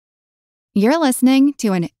You're listening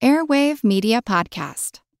to an Airwave Media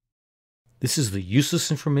Podcast. This is the Useless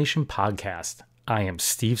Information Podcast. I am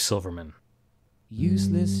Steve Silverman.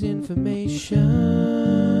 Useless information.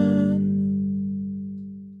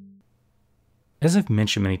 As I've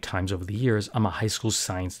mentioned many times over the years, I'm a high school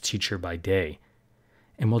science teacher by day.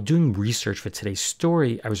 And while doing research for today's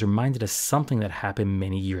story, I was reminded of something that happened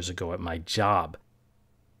many years ago at my job.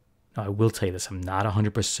 Now, I will tell you this, I'm not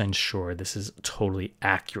 100% sure this is totally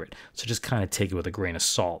accurate, so just kind of take it with a grain of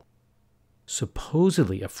salt.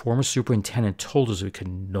 Supposedly, a former superintendent told us we could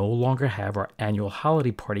no longer have our annual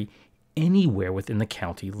holiday party anywhere within the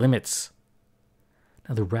county limits.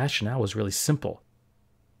 Now, the rationale was really simple.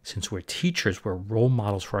 Since we're teachers, we're role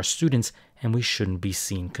models for our students, and we shouldn't be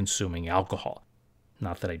seen consuming alcohol.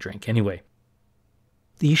 Not that I drink anyway.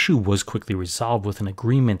 The issue was quickly resolved with an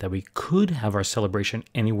agreement that we could have our celebration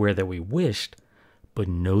anywhere that we wished, but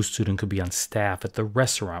no student could be on staff at the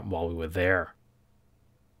restaurant while we were there.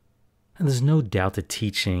 And there's no doubt that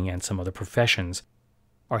teaching and some other professions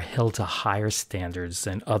are held to higher standards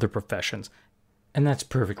than other professions, and that's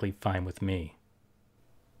perfectly fine with me.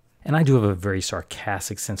 And I do have a very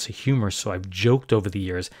sarcastic sense of humor, so I've joked over the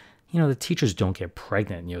years, the teachers don't get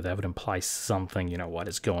pregnant, that would imply something, what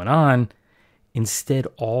is going on. Instead,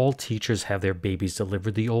 all teachers have their babies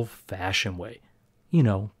delivered the old-fashioned way,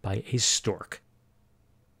 by a stork.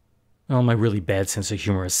 Well, my really bad sense of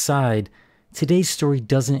humor aside, today's story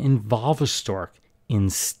doesn't involve a stork.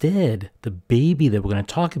 Instead, the baby that we're going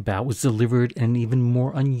to talk about was delivered in an even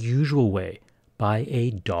more unusual way, by a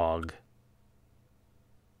dog.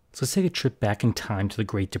 So let's take a trip back in time to the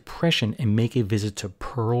Great Depression and make a visit to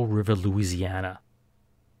Pearl River, Louisiana.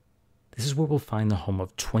 This is where we'll find the home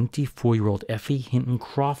of 24-year-old Effie Hinton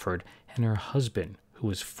Crawford and her husband, who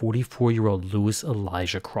was 44-year-old Louis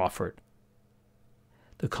Elijah Crawford.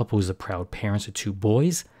 The couple was the proud parents of two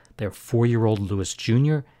boys, their 4-year-old Louis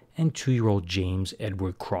Jr. and 2-year-old James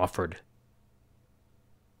Edward Crawford.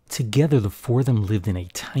 Together, the four of them lived in a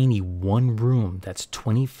tiny one-room that's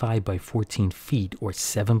 25 by 14 feet or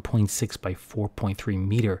 7.6 by 4.3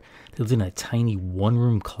 meter. They lived in a tiny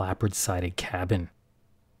one-room clapboard-sided cabin.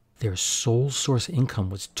 Their sole source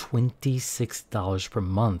income was $26 per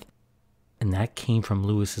month, and that came from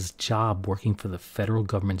Louis's job working for the federal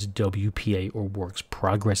government's WPA, or Works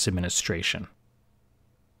Progress Administration.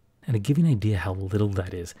 And to give you an idea how little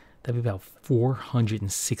that is, that'd be about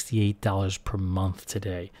 $468 per month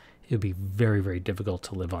today. It would be very, very difficult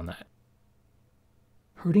to live on that.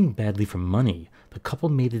 Hurting badly for money, the couple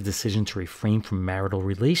made the decision to refrain from marital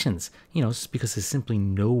relations, because there's simply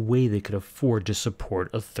no way they could afford to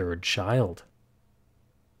support a third child.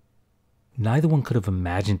 Neither one could have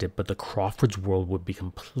imagined it, but the Crawfords' world would be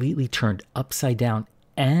completely turned upside down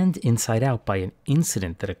and inside out by an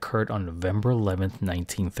incident that occurred on November 11th,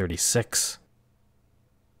 1936.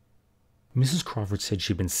 Mrs. Crawford said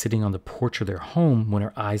she'd been sitting on the porch of their home when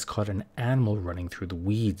her eyes caught an animal running through the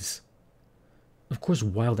weeds. Of course,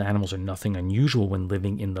 wild animals are nothing unusual when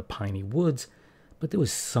living in the piney woods, but there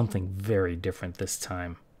was something very different this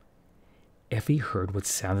time. Effie heard what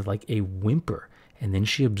sounded like a whimper, and then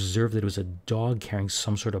she observed that it was a dog carrying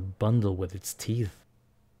some sort of bundle with its teeth.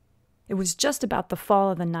 It was just about the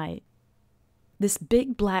fall of the night. This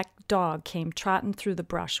big black dog came trotting through the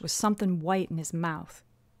brush with something white in his mouth.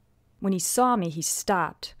 When he saw me, he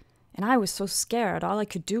stopped, and I was so scared all I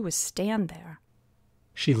could do was stand there.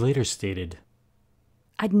 She later stated,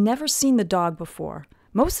 I'd never seen the dog before.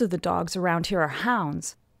 Most of the dogs around here are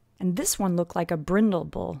hounds, and this one looked like a brindle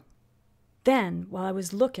bull. Then, while I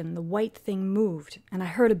was looking, the white thing moved, and I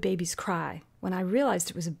heard a baby's cry. When I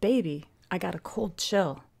realized it was a baby, I got a cold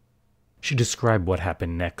chill. She described what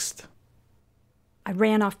happened next. I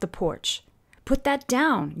ran off the porch. Put that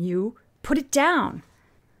down, you! Put it down!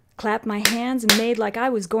 Clapped my hands and made like I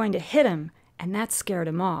was going to hit him, and that scared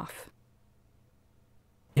him off.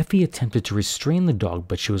 Effie attempted to restrain the dog,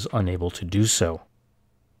 but she was unable to do so.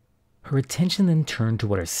 Her attention then turned to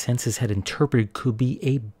what her senses had interpreted could be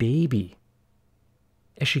a baby.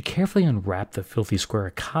 As she carefully unwrapped the filthy square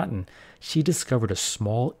of cotton, she discovered a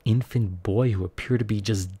small infant boy who appeared to be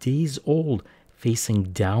just days old, facing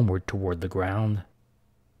downward toward the ground.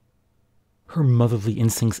 Her motherly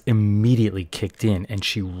instincts immediately kicked in, and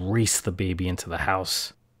she raced the baby into the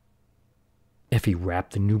house. Effie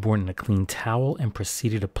wrapped the newborn in a clean towel and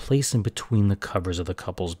proceeded to place him between the covers of the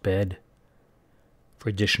couple's bed. For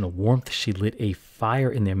additional warmth, she lit a fire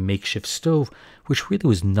in their makeshift stove, which really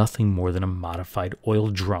was nothing more than a modified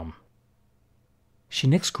oil drum. She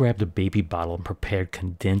next grabbed a baby bottle and prepared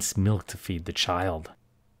condensed milk to feed the child.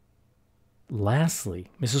 Lastly,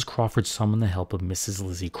 Mrs. Crawford summoned the help of Mrs.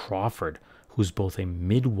 Lizzie Crawford, who was both a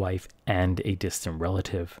midwife and a distant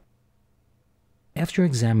relative. After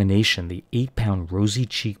examination, the 8-pound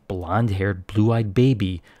rosy-cheeked, blonde-haired, blue-eyed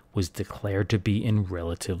baby was declared to be in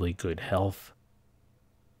relatively good health.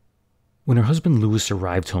 When her husband Louis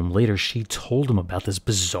arrived home later, she told him about this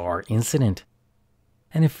bizarre incident.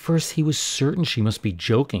 And at first he was certain she must be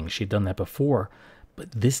joking, she'd done that before,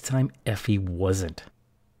 but this time Effie wasn't.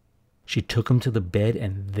 She took him to the bed,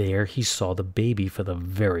 and there he saw the baby for the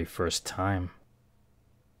very first time.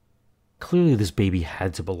 Clearly this baby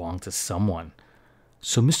had to belong to someone,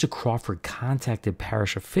 so Mr. Crawford contacted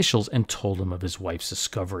parish officials and told them of his wife's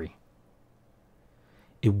discovery.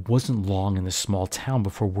 It wasn't long in the small town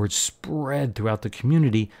before word spread throughout the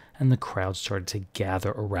community and the crowd started to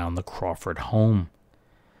gather around the Crawford home.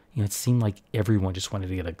 It seemed like everyone just wanted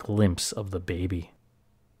to get a glimpse of the baby.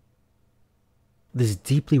 This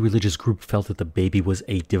deeply religious group felt that the baby was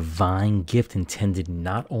a divine gift intended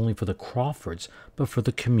not only for the Crawfords, but for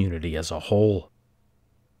the community as a whole.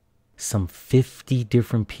 Some 50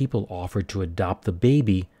 different people offered to adopt the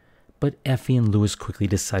baby, but Effie and Louis quickly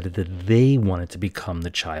decided that they wanted to become the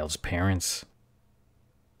child's parents.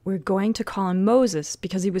 We're going to call him Moses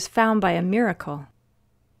because he was found by a miracle.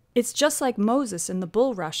 It's just like Moses in the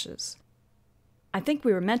bulrushes. I think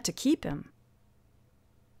we were meant to keep him.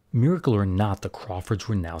 Miracle or not, the Crawfords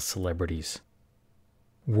were now celebrities.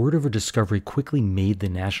 Word of her discovery quickly made the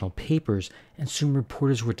national papers, and soon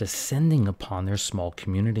reporters were descending upon their small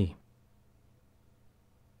community.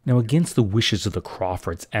 Now, against the wishes of the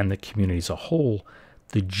Crawfords and the community as a whole,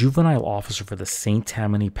 the juvenile officer for the St.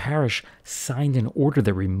 Tammany Parish signed an order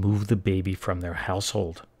that removed the baby from their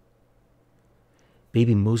household.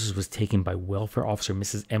 Baby Moses was taken by welfare officer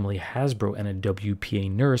Mrs. Emily Hasbro and a WPA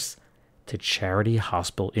nurse to Charity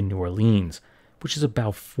Hospital in New Orleans, which is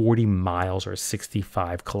about 40 miles or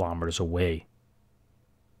 65 kilometers away.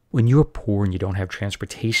 When you're poor and you don't have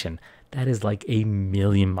transportation, that is like a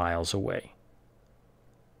million miles away.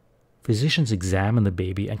 Physicians examined the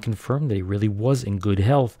baby and confirmed that he really was in good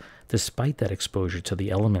health despite that exposure to the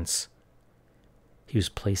elements. He was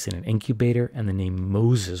placed in an incubator, and the name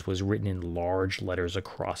Moses was written in large letters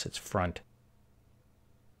across its front.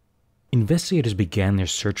 Investigators began their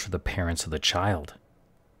search for the parents of the child.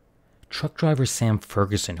 Truck driver Sam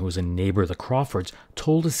Ferguson, who was a neighbor of the Crawfords,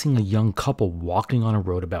 told of seeing a young couple walking on a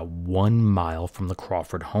road about 1 mile from the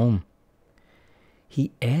Crawford home.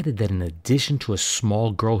 He added that in addition to a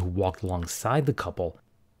small girl who walked alongside the couple,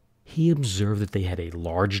 he observed that they had a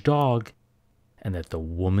large dog and that the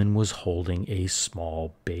woman was holding a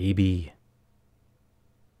small baby.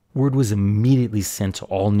 Word was immediately sent to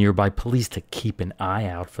all nearby police to keep an eye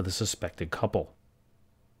out for the suspected couple.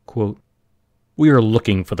 Quote, "We are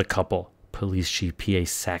looking for the couple," Police Chief P.A.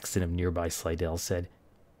 Saxton of nearby Slidell said.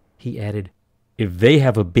 He added, "If they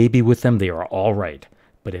have a baby with them, they are all right.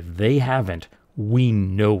 But if they haven't, we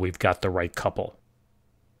know we've got the right couple."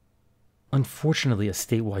 Unfortunately, a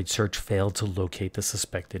statewide search failed to locate the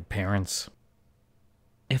suspected parents.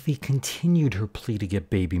 Effie continued her plea to get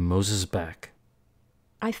baby Moses back.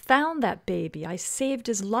 I found that baby. I saved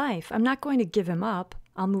his life. I'm not going to give him up.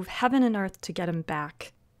 I'll move heaven and earth to get him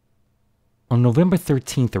back. On November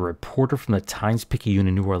 13th, a reporter from the Times-Picayune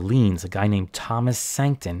in New Orleans, a guy named Thomas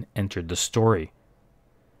Sankton, entered the story.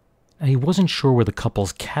 Now, he wasn't sure where the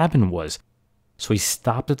couple's cabin was, so he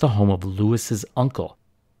stopped at the home of Louis's uncle,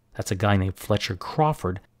 that's a guy named Fletcher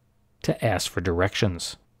Crawford, to ask for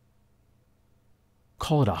directions.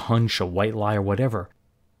 Call it a hunch, a white lie, or whatever,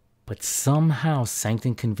 but somehow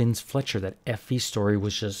Sankton convinced Fletcher that Effie's story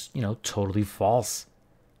was just, totally false.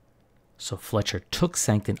 So Fletcher took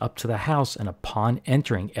Sankton up to the house, and upon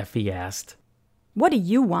entering, Effie asked, "What do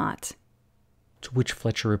you want?" To which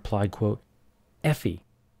Fletcher replied, quote, "Effie,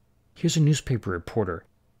 here's a newspaper reporter.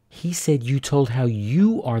 He said you told how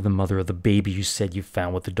you are the mother of the baby you said you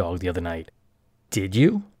found with the dog the other night. Did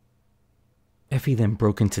you?" Effie then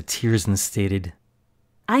broke into tears and stated,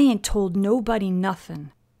 "I ain't told nobody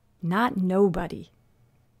nothing. Not nobody."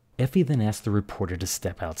 Effie then asked the reporter to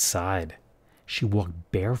step outside. She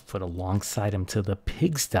walked barefoot alongside him to the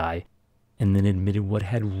pigsty and then admitted what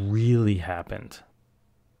had really happened.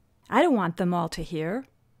 "I don't want them all to hear.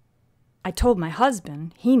 I told my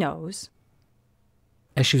husband. He knows."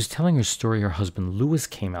 As she was telling her story, her husband Louis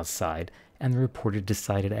came outside, and the reporter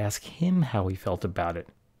decided to ask him how he felt about it.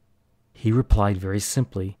 He replied very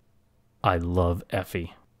simply, "I love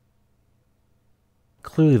Effie."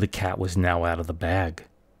 Clearly the cat was now out of the bag.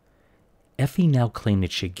 Effie now claimed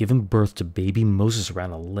that she had given birth to baby Moses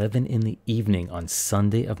around 11 in the evening on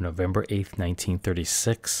Sunday of November 8th,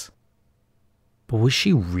 1936. But was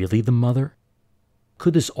she really the mother?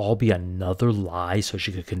 Could this all be another lie so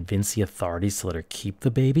she could convince the authorities to let her keep the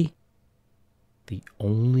baby? The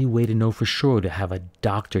only way to know for sure would to have a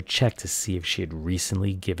doctor check to see if she had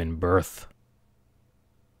recently given birth.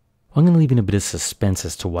 I'm going to leave in a bit of suspense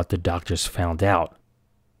as to what the doctors found out.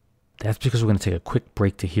 That's because we're going to take a quick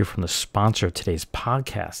break to hear from the sponsor of today's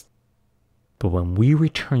podcast. But when we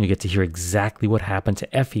return, you get to hear exactly what happened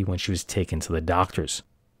to Effie when she was taken to the doctors.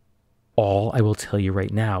 All I will tell you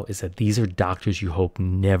right now is that these are doctors you hope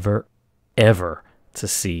never, ever to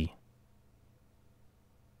see.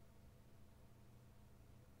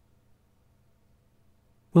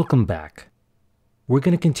 Welcome back. We're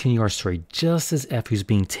going to continue our story just as Effie was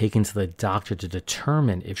being taken to the doctor to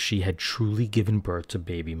determine if she had truly given birth to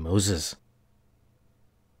baby Moses.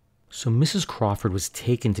 So Mrs. Crawford was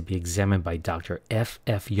taken to be examined by Dr. F.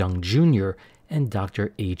 Young Jr. and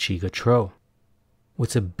Dr. H.E. Gautreaux.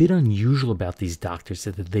 What's a bit unusual about these doctors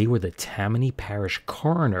is that they were the Tammany Parish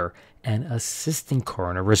coroner and assistant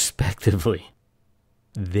coroner, respectively.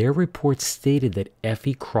 Their report stated that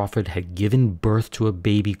Effie Crawford had given birth to a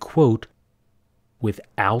baby, quote,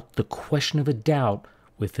 without the question of a doubt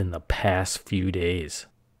within the past few days.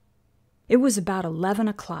 It was about 11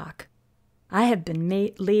 o'clock. I had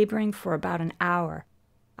been laboring for about an hour.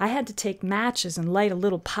 I had to take matches and light a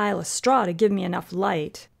little pile of straw to give me enough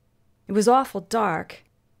light. It was awful dark.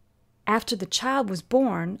 After the child was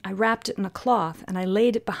born, I wrapped it in a cloth and I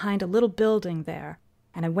laid it behind a little building there,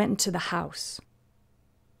 and I went into the house.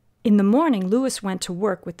 In the morning, Lewis went to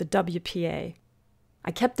work with the WPA.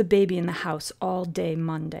 I kept the baby in the house all day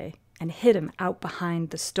Monday and hid him out behind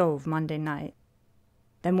the stove Monday night.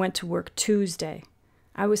 Then went to work Tuesday.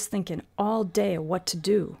 I was thinking all day of what to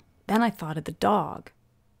do. Then I thought of the dog.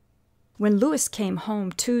 When Lewis came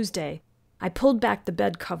home Tuesday, I pulled back the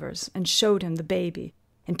bed covers and showed him the baby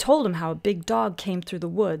and told him how a big dog came through the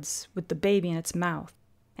woods with the baby in its mouth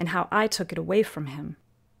and how I took it away from him.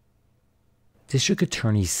 District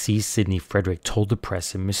Attorney C. Sidney Frederick told the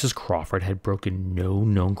press that Mrs. Crawford had broken no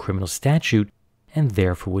known criminal statute and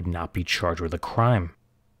therefore would not be charged with a crime.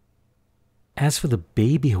 As for the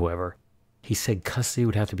baby, however, he said custody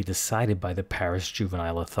would have to be decided by the parish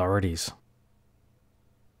juvenile authorities.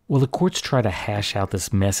 While the courts tried to hash out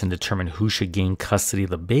this mess and determine who should gain custody of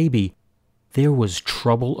the baby, there was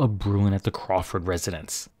trouble a-brewing at the Crawford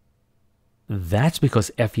residence. That's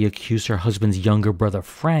because Effie accused her husband's younger brother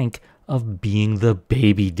Frank of being the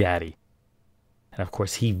baby daddy. And of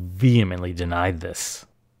course, he vehemently denied this.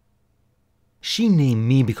 She named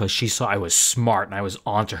me because she saw I was smart and I was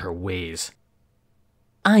onto her ways.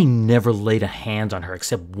 I never laid a hand on her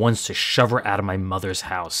except once to shove her out of my mother's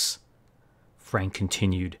house. Frank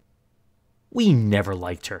continued. We never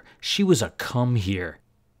liked her. She was a come here.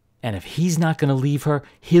 And if he's not going to leave her,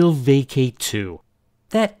 he'll vacate too.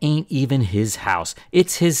 That ain't even his house.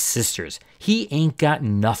 It's his sister's. He ain't got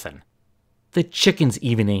nothing. The chickens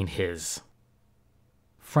even ain't his.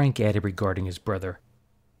 Frank added regarding his brother.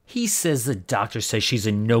 He says the doctor says she's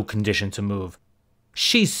in no condition to move.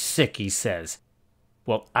 She's sick, he says.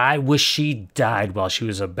 Well, I wish she died while she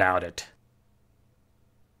was about it.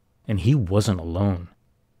 And he wasn't alone.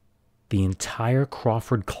 The entire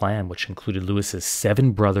Crawford clan, which included Lewis's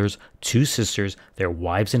 7 brothers, 2 sisters, their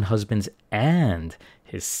wives and husbands, and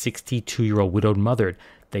his 62-year-old widowed mother,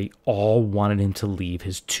 they all wanted him to leave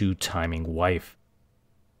his 2-timing wife.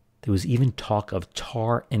 There was even talk of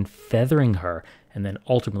tar and feathering her and then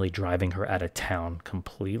ultimately driving her out of town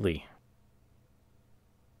completely.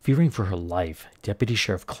 Fearing for her life, Deputy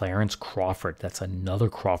Sheriff Clarence Crawford, that's another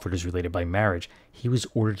Crawford who's related by marriage, he was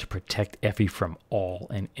ordered to protect Effie from all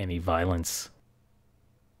and any violence.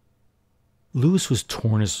 Lewis was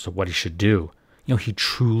torn as to what he should do. He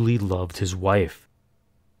truly loved his wife.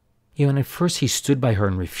 And at first he stood by her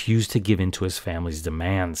and refused to give in to his family's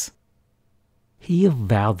demands. He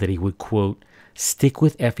vowed that he would, quote, stick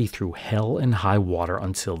with Effie through hell and high water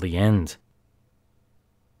until the end.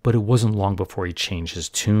 But it wasn't long before he changed his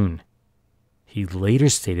tune. He later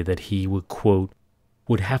stated that he would, quote,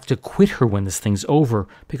 would have to quit her when this thing's over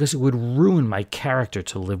because it would ruin my character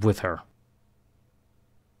to live with her.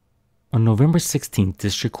 On November 16th,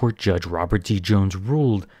 District Court Judge Robert D. Jones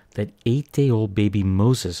ruled that 8-day-old baby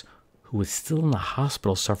Moses, who was still in the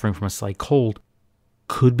hospital suffering from a slight cold,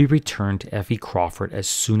 could be returned to Effie Crawford as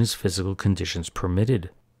soon as physical conditions permitted.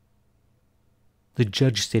 The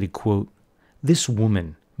judge stated, quote, this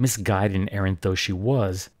woman, misguided and errant though she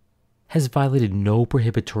was, has violated no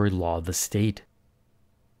prohibitory law of the state.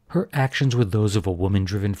 Her actions were those of a woman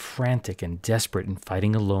driven frantic and desperate in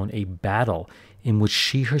fighting alone a battle in which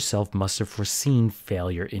she herself must have foreseen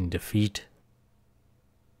failure in defeat.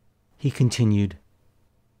 He continued,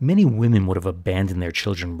 Many women would have abandoned their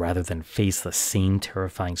children rather than face the same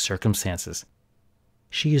terrifying circumstances.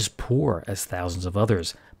 She is poor as thousands of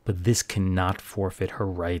others, but this cannot forfeit her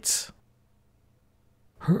rights.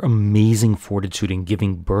 Her amazing fortitude in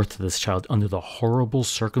giving birth to this child under the horrible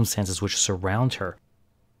circumstances which surround her,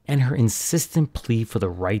 and her insistent plea for the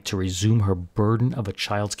right to resume her burden of a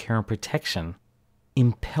child's care and protection,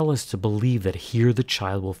 impel us to believe that here the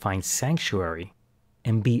child will find sanctuary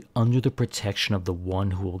and be under the protection of the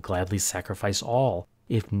one who will gladly sacrifice all,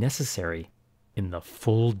 if necessary, in the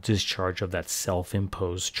full discharge of that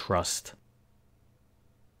self-imposed trust.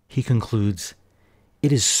 He concludes,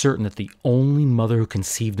 "It is certain that the only mother who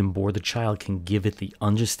conceived and bore the child can give it the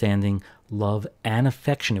understanding, love, and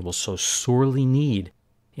affection it will so sorely need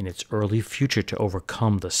in its early future to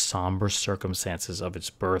overcome the somber circumstances of its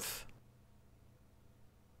birth."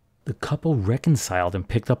 The couple reconciled and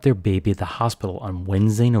picked up their baby at the hospital on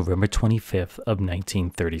Wednesday, November 25th of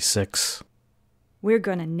 1936. We're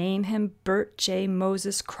going to name him Bert J.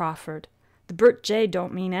 Moses Crawford. The Bert J.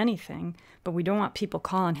 don't mean anything, but we don't want people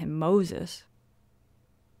calling him Moses.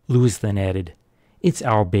 Lewis then added, "It's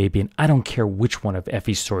our baby, and I don't care which one of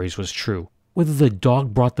Effie's stories was true, whether the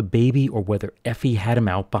dog brought the baby or whether Effie had him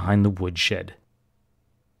out behind the woodshed."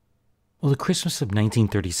 Well, the Christmas of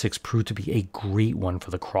 1936 proved to be a great one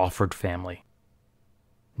for the Crawford family.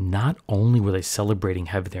 Not only were they celebrating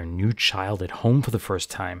having their new child at home for the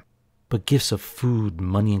first time, but gifts of food,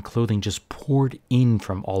 money, and clothing just poured in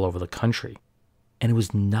from all over the country. And it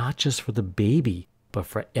was not just for the baby, but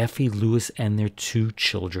for Effie, Lewis, and their 2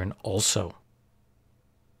 children also.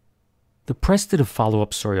 The press did a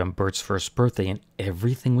follow-up story on Bert's first birthday, and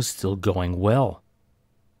everything was still going well.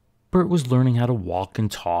 Bert was learning how to walk and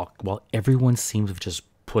talk, while everyone seemed to have just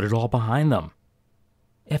put it all behind them.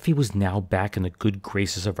 Effie was now back in the good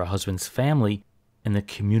graces of her husband's family, and the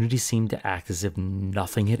community seemed to act as if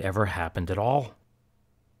nothing had ever happened at all.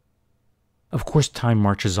 Of course, time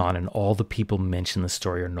marches on, and all the people mentioned in the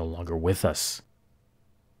story are no longer with us.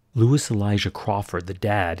 Lewis Elijah Crawford, the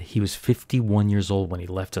dad, he was 51 years old when he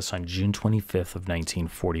left us on June 25th of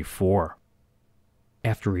 1944.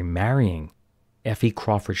 After remarrying, Effie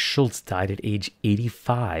Crawford Schultz died at age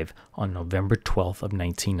 85 on November 12th of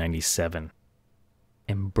 1997.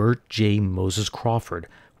 And Bert J. Moses Crawford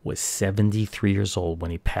was 73 years old when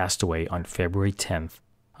he passed away on February 10th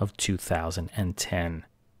of 2010.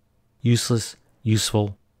 Useless,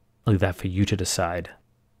 useful, I'll leave that for you to decide.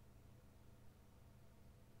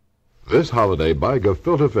 This holiday, buy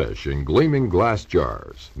gefilte fish in gleaming glass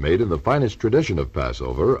jars, made in the finest tradition of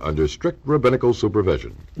Passover under strict rabbinical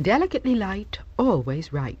supervision. Delicately light,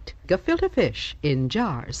 always right. Gefilte fish in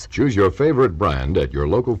jars. Choose your favorite brand at your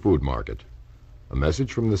local food market. A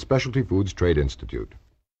message from the Specialty Foods Trade Institute.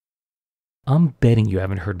 I'm betting you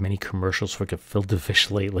haven't heard many commercials for gefilte fish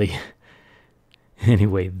lately.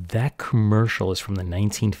 Anyway, that commercial is from the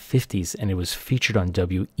 1950s, and it was featured on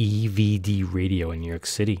WEVD radio in New York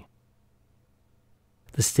City.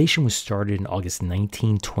 The station was started in August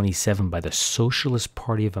 1927 by the Socialist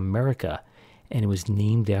Party of America, and it was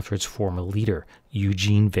named after its former leader,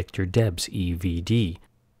 Eugene Victor Debs, EVD.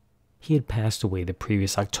 He had passed away the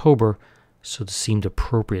previous October, so it seemed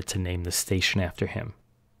appropriate to name the station after him.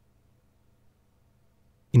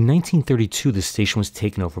 In 1932, the station was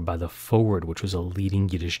taken over by The Forward, which was a leading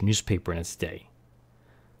Yiddish newspaper in its day.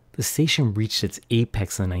 The station reached its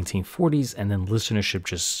apex in the 1940s, and then listenership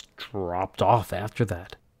just dropped off after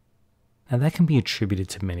that. Now, that can be attributed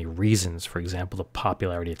to many reasons. For example, the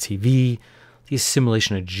popularity of TV, the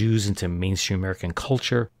assimilation of Jews into mainstream American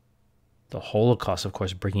culture, the Holocaust, of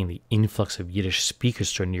course, bringing the influx of Yiddish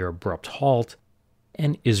speakers to a near abrupt halt,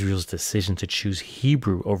 and Israel's decision to choose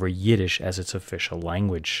Hebrew over Yiddish as its official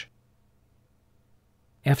language.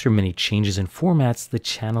 After many changes in formats, the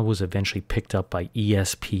channel was eventually picked up by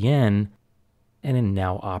ESPN, and it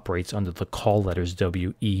now operates under the call letters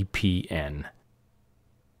WEPN.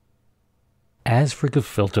 As for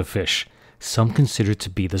gefilte fish, some consider it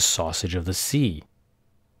to be the sausage of the sea.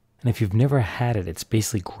 And if you've never had it, it's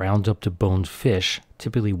basically ground up to boned fish,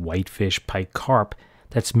 typically whitefish, pike, carp,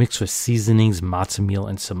 that's mixed with seasonings, matzah meal,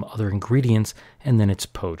 and some other ingredients, and then it's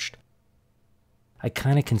poached. I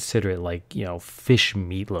kind of consider it like, fish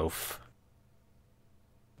meatloaf.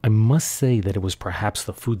 I must say that it was perhaps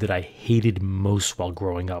the food that I hated most while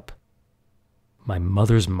growing up. My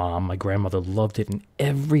mother's mom, my grandmother, loved it, and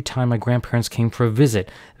every time my grandparents came for a visit,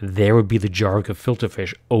 there would be the jar of gefilte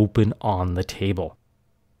fish open on the table.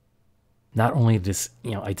 Not only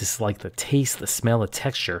I disliked the taste, the smell, the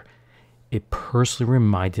texture, it personally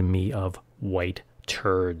reminded me of white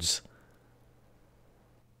turds.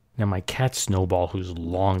 Now, my cat Snowball, who's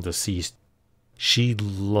long deceased, She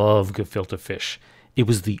loved gefilte fish. It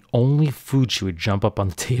was the only food she would jump up on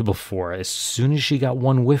the table for. As soon as she got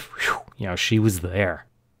one whiff, she was there.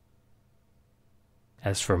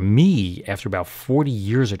 As for me, after about 40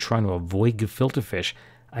 years of trying to avoid gefilte fish,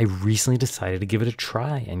 I recently decided to give it a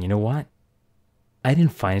try. And you know what? I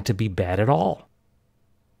didn't find it to be bad at all.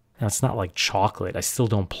 Now, it's not like chocolate. I still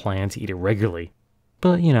don't plan to eat it regularly.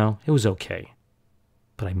 But, it was okay.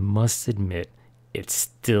 But I must admit, it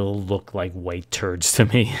still looked like white turds to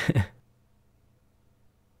me.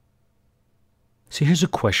 So here's a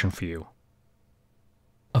question for you.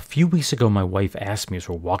 A few weeks ago, my wife asked me as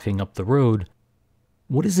we're walking up the road,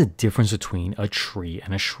 what is the difference between a tree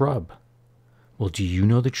and a shrub? Well, do you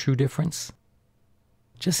know the true difference?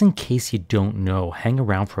 Just in case you don't know, hang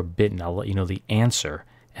around for a bit and I'll let you know the answer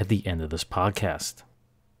at the end of this podcast.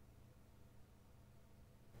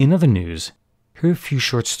 In other news, here are a few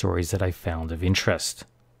short stories that I found of interest.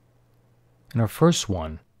 In our first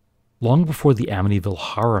one, long before the Amityville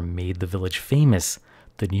Horror made the village famous,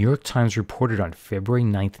 the New York Times reported on February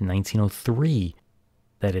 9th, 1903,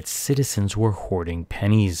 that its citizens were hoarding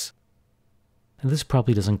pennies. And this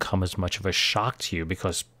probably doesn't come as much of a shock to you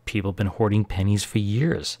because people have been hoarding pennies for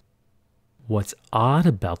years. What's odd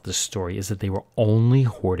about this story is that they were only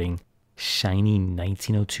hoarding shiny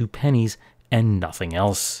 1902 pennies and nothing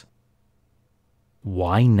else.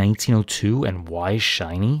 Why 1902 and why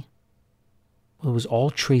shiny? Well, it was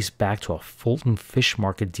all traced back to a Fulton fish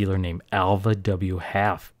market dealer named Alva W.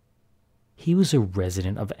 Half. He was a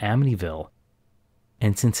resident of Amityville,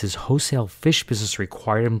 and since his wholesale fish business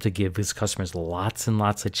required him to give his customers lots and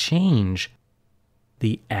lots of change,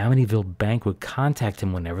 the Amityville bank would contact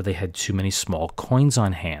him whenever they had too many small coins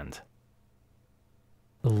on hand.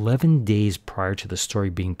 11 days prior to the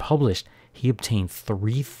story being published, he obtained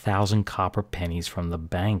 3,000 copper pennies from the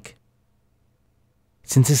bank.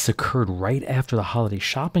 Since this occurred right after the holiday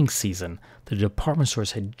shopping season, the department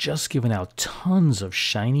stores had just given out tons of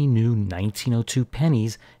shiny new 1902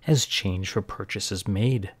 pennies as change for purchases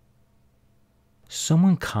made.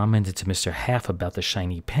 Someone commented to Mr. Half about the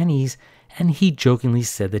shiny pennies, and he jokingly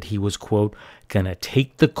said that he was, quote, gonna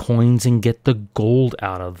take the coins and get the gold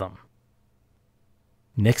out of them.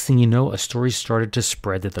 Next thing you know, a story started to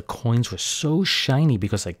spread that the coins were so shiny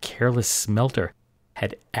because a careless smelter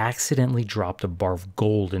had accidentally dropped a bar of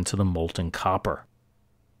gold into the molten copper.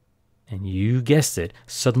 And you guessed it,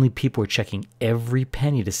 suddenly people were checking every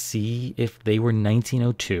penny to see if they were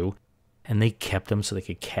 1902, and they kept them so they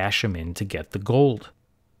could cash them in to get the gold.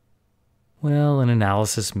 Well, an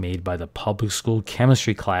analysis made by the public school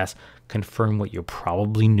chemistry class confirmed what you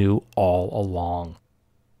probably knew all along.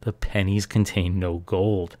 The pennies contained no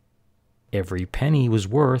gold. Every penny was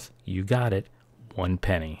worth, you got it, 1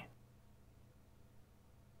 penny.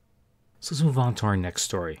 So let's move on to our next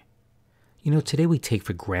story. Today we take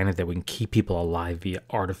for granted that we can keep people alive via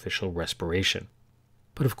artificial respiration.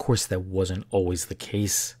 But of course that wasn't always the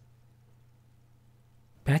case.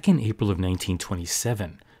 Back in April of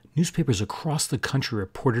 1927, newspapers across the country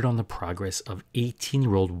reported on the progress of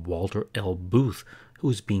 18-year-old Walter L. Booth, who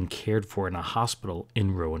was being cared for in a hospital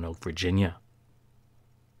in Roanoke, Virginia.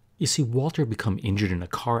 You see, Walter had become injured in a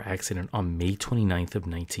car accident on May 29th of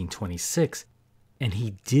 1926, and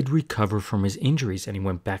he did recover from his injuries and he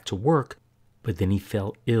went back to work, but then he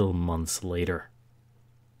fell ill months later.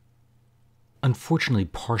 Unfortunately,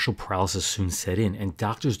 partial paralysis soon set in, and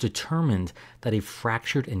doctors determined that a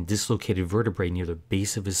fractured and dislocated vertebrae near the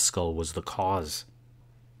base of his skull was the cause.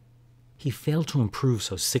 He failed to improve,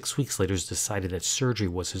 so 6 weeks later decided that surgery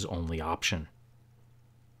was his only option.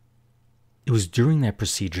 It was during that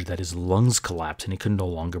procedure that his lungs collapsed and he could no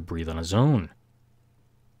longer breathe on his own.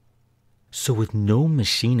 So with no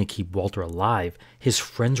machine to keep Walter alive, his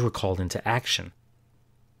friends were called into action.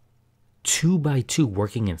 2 by 2,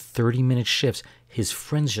 working in 30-minute shifts, his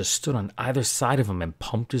friends just stood on either side of him and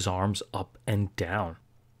pumped his arms up and down.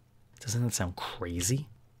 Doesn't that sound crazy?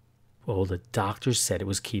 Well, the doctors said it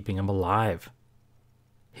was keeping him alive.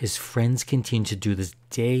 His friends continued to do this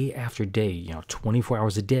day after day, 24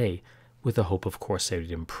 hours a day, with the hope, of course, that it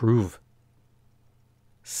would improve.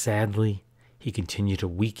 Sadly, he continued to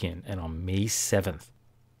weaken, and on May 7th,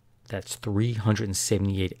 that's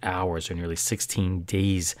 378 hours or nearly 16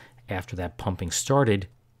 days after that pumping started,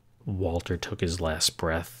 Walter took his last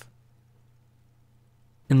breath.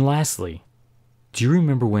 And lastly, do you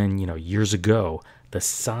remember when, years ago, the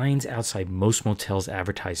signs outside most motels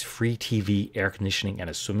advertised free TV, air conditioning, and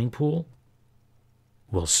a swimming pool?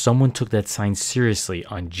 Well, someone took that sign seriously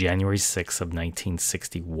on January 6th of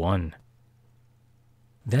 1961.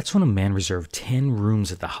 That's when a man reserved 10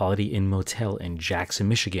 rooms at the Holiday Inn Motel in Jackson,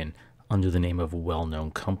 Michigan, under the name of a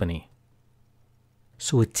well-known company.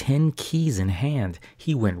 So with 10 keys in hand,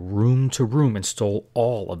 he went room to room and stole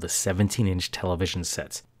all of the 17-inch television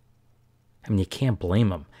sets. I mean, you can't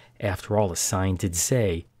blame him. After all, the sign did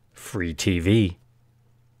say, free TV.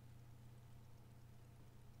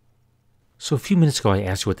 So a few minutes ago, I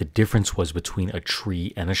asked you what the difference was between a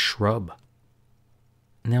tree and a shrub.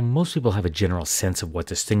 Now, most people have a general sense of what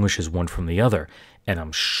distinguishes one from the other, and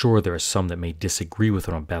I'm sure there are some that may disagree with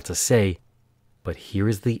what I'm about to say, but here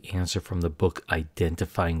is the answer from the book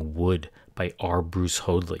Identifying Wood by R. Bruce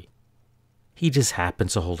Hoadley. He just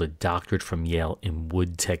happens to hold a doctorate from Yale in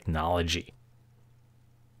wood technology.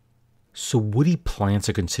 So woody plants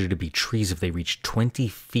are considered to be trees if they reach 20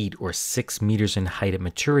 feet or 6 meters in height at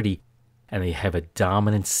maturity, and they have a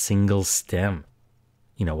dominant single stem.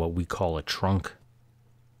 You know, what we call a trunk.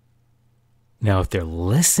 Now, if they're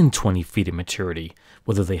less than 20 feet at maturity,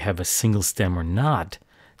 whether they have a single stem or not,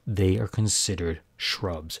 they are considered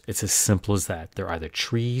shrubs. It's as simple as that. They're either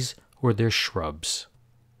trees or they're shrubs.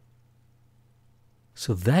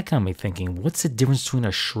 So that got me thinking, what's the difference between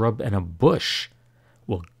a shrub and a bush?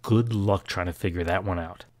 Well, good luck trying to figure that one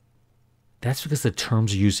out. That's because the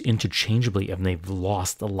terms are used interchangeably and they've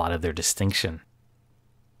lost a lot of their distinction.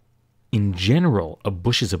 In general, a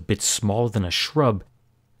bush is a bit smaller than a shrub,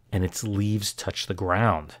 and its leaves touch the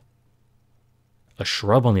ground. A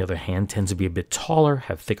shrub, on the other hand, tends to be a bit taller,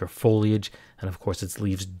 have thicker foliage, and of course its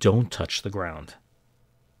leaves don't touch the ground.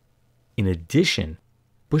 In addition,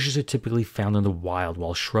 bushes are typically found in the wild,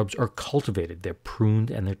 while shrubs are cultivated. They're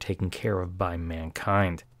pruned and they're taken care of by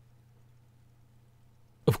mankind.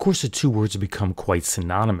 Of course, the two words have become quite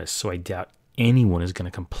synonymous, so I doubt anyone is going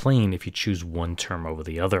to complain if you choose one term over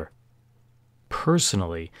the other.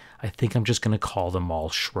 Personally, I think I'm just going to call them all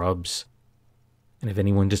shrubs. And if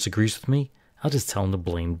anyone disagrees with me, I'll just tell them to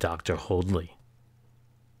blame Dr. Hoadley.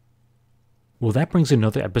 Well, that brings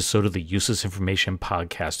another episode of the Useless Information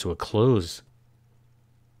Podcast to a close.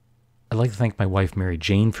 I'd like to thank my wife Mary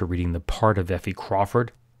Jane for reading the part of Effie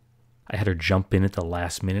Crawford. I had her jump in at the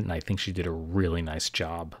last minute, and I think she did a really nice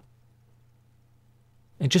job.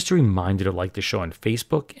 And just a reminder to like the show on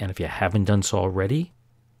Facebook, and if you haven't done so already,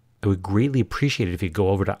 I would greatly appreciate it if you go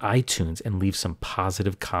over to iTunes and leave some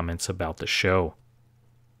positive comments about the show.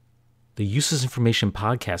 The Useless Information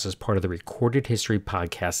Podcast is part of the Recorded History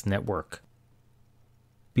Podcast Network.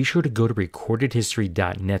 Be sure to go to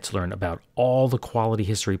recordedhistory.net to learn about all the quality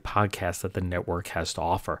history podcasts that the network has to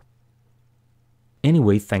offer.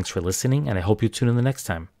 Anyway, thanks for listening, and I hope you tune in the next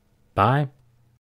time. Bye.